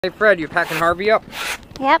Hey Fred, you packing Harvey up?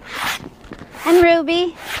 Yep. And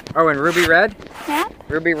Ruby. Oh, and Ruby Red? Yep.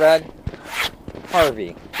 Ruby Red,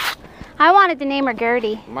 Harvey. I wanted to name her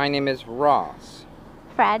Gertie. My name is Ross.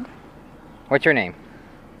 Fred. What's your name?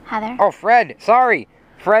 Heather. Oh, Fred. Sorry.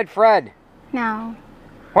 Fred. No.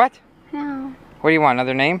 What? No. What do you want?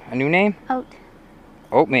 Another name? A new name? Oat.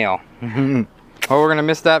 Oatmeal. Oh, we're going to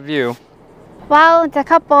miss that view. Well, it's a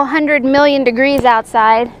couple 100 million degrees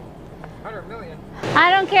outside. 100 million? I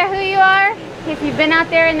don't care who you are. If you've been out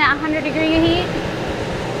there in that 100-degree heat,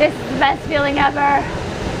 this is the best feeling ever.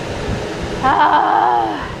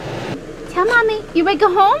 Tell Mommy, you ready to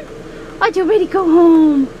go home? Oh, you ready to go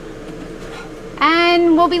home?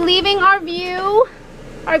 And we'll be leaving our view,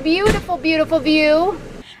 our beautiful, beautiful view.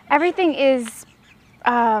 Everything is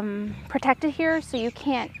protected here, so you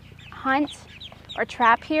can't hunt or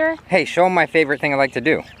trap here. Hey, show him my favorite thing I like to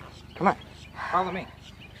do. Come on, follow me.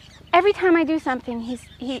 Every time I do something,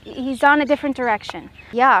 he's on a different direction.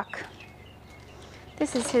 Yuck.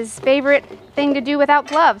 This is his favorite thing to do without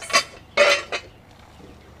gloves.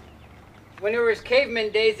 When it was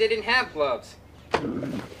caveman days, they didn't have gloves.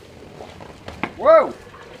 Whoa!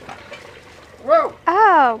 Whoa!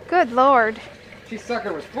 Oh, good Lord. She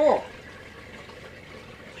sucker was full.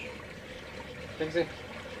 Think so?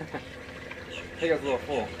 I think it was a little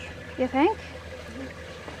full. You think?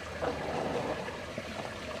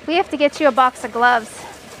 We have to get you a box of gloves.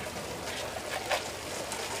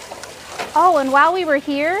 Oh, and while we were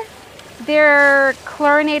here, their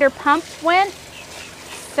chlorinator pump went.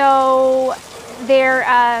 So their,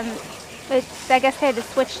 I guess they had to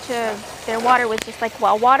switch to, their water was just like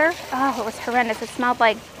well water. Oh, it was horrendous. It smelled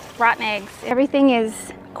like rotten eggs. Everything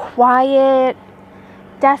is quiet,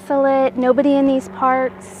 desolate, nobody in these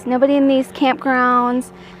parks, nobody in these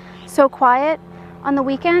campgrounds. So quiet. On the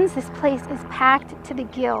weekends, this place is packed to the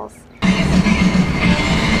gills.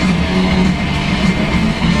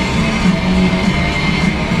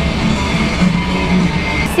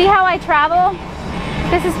 See how I travel?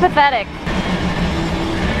 This is pathetic.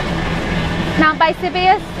 Mount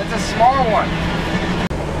Vesuvius? It's a small one.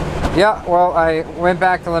 Yeah, well, I went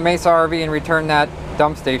back to La Mesa RV and returned that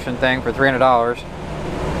dump station thing for $300.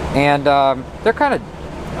 And they're kind of,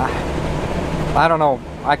 I don't know,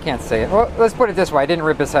 I can't say it. Well, let's put it this way, I didn't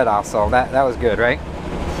rip his head off, so that was good, right?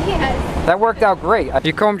 Yes. That worked out great.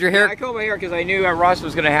 You combed your hair? Yeah, I combed my hair because I knew Russ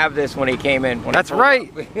was going to have this when he came in. That's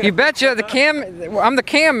right. You betcha. I'm the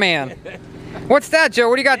cam man. What's that, Joe?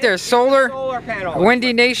 What do you got there? Solar panel.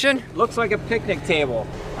 Windy Nation? Looks like a picnic table.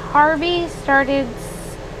 Harvey started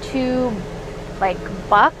to like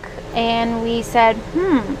buck, and we said,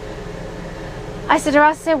 I said to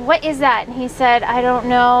Ross, what is that? And he said, I don't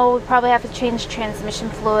know, we probably have to change transmission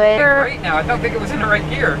fluid. It's great now. I don't think it was in the right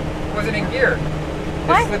gear. It wasn't in gear.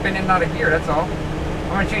 Just slipping in and out of gear, that's all. I'm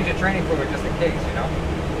going to change the training fluid just in case, you know?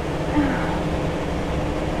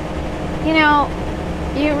 You know,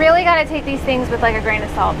 you really got to take these things with like a grain of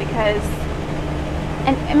salt because,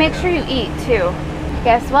 and make sure you eat too.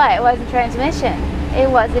 Guess what? It wasn't transmission. It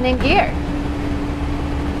wasn't in gear.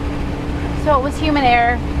 So it was human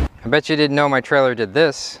error. I bet you didn't know my trailer did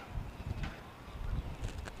this.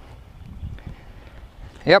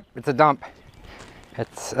 Yep, it's a dump.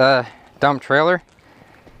 It's a dump trailer.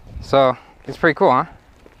 So it's pretty cool, huh?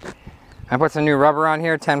 I put some new rubber on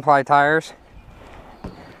here, 10-ply tires.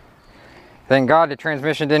 Thank God the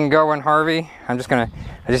transmission didn't go in Harvey. I just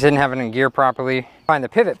didn't have it in gear properly. Find the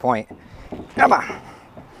pivot point. Come on.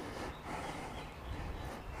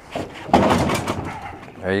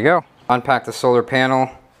 There you go. Unpack the solar panel.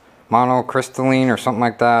 Monocrystalline or something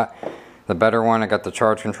like that. The better one. I got the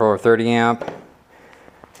charge controller 30 amp.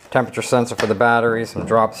 Temperature sensor for the battery, some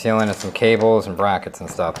drop sealing and some cables and brackets and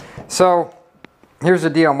stuff. So here's the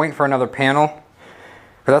deal. I'm waiting for another panel.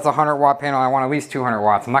 Because that's a 100-watt panel. I want at least 200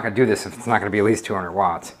 watts. I'm not going to do this if it's not going to be at least 200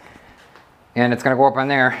 watts. And it's going to go up on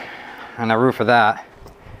there on the roof of that.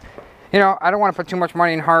 You know, I don't want to put too much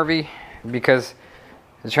money in Harvey because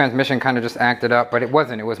the transmission kind of just acted up, but it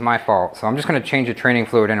wasn't. It was my fault. So I'm just going to change the training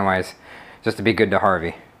fluid anyways, just to be good to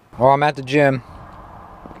Harvey. Well, I'm at the gym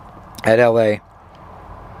at LA.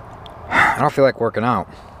 I don't feel like working out.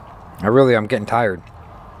 I'm getting tired.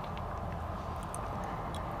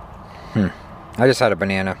 I just had a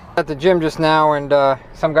banana. At the gym just now, and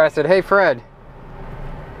some guy said, hey Fred.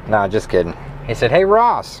 Nah, just kidding. He said, hey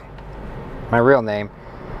Ross. My real name.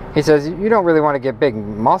 He says, you don't really want to get big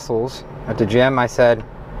muscles at the gym. I said,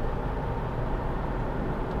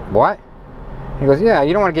 what? He goes, yeah,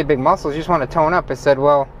 you don't want to get big muscles, you just want to tone up. I said,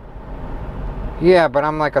 well, yeah, but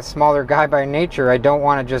I'm like a smaller guy by nature. I don't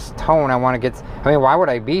want to just tone. I want to get, I mean, why would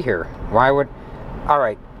I be here? Why would, all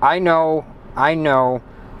right, I know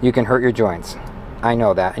you can hurt your joints. I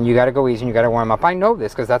know that. And you got to go easy and you got to warm up. I know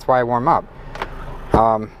this because that's why I warm up.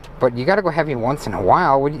 But you got to go heavy once in a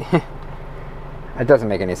while. It doesn't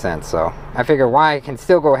make any sense. So I figure why I can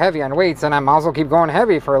still go heavy on weights, and I might as well keep going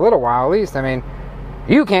heavy for a little while at least. I mean,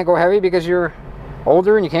 you can't go heavy because you're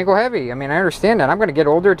older and you can't go heavy. I mean, I understand that. I'm going to get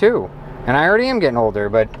older too. And I already am getting older,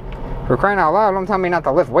 but for crying out loud, don't tell me not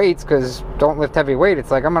to lift weights, because don't lift heavy weight.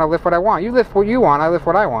 It's like, I'm going to lift what I want. You lift what you want, I lift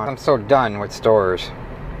what I want. I'm so done with stores.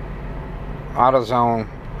 AutoZone.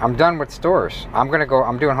 I'm done with stores. I'm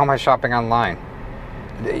doing all my shopping online.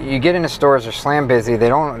 You get into stores, they're slam busy, they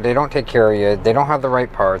don't take care of you, they don't have the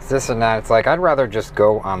right parts, this and that. It's like, I'd rather just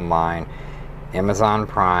go online. Amazon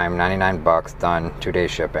Prime, 99 bucks, done, 2-day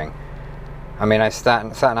shipping. I mean, I sat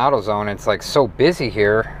in AutoZone, it's like so busy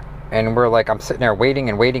here, and we're like, I'm sitting there waiting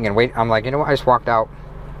and waiting and waiting. I'm like, you know what, I just walked out.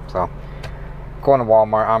 So, going to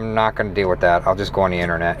Walmart, I'm not going to deal with that. I'll just go on the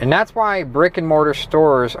internet. And that's why brick and mortar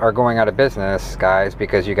stores are going out of business, guys,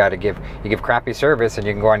 because you give crappy service, and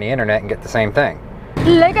you can go on the internet and get the same thing.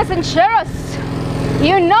 Like us and share us.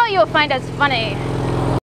 You know you'll find us funny.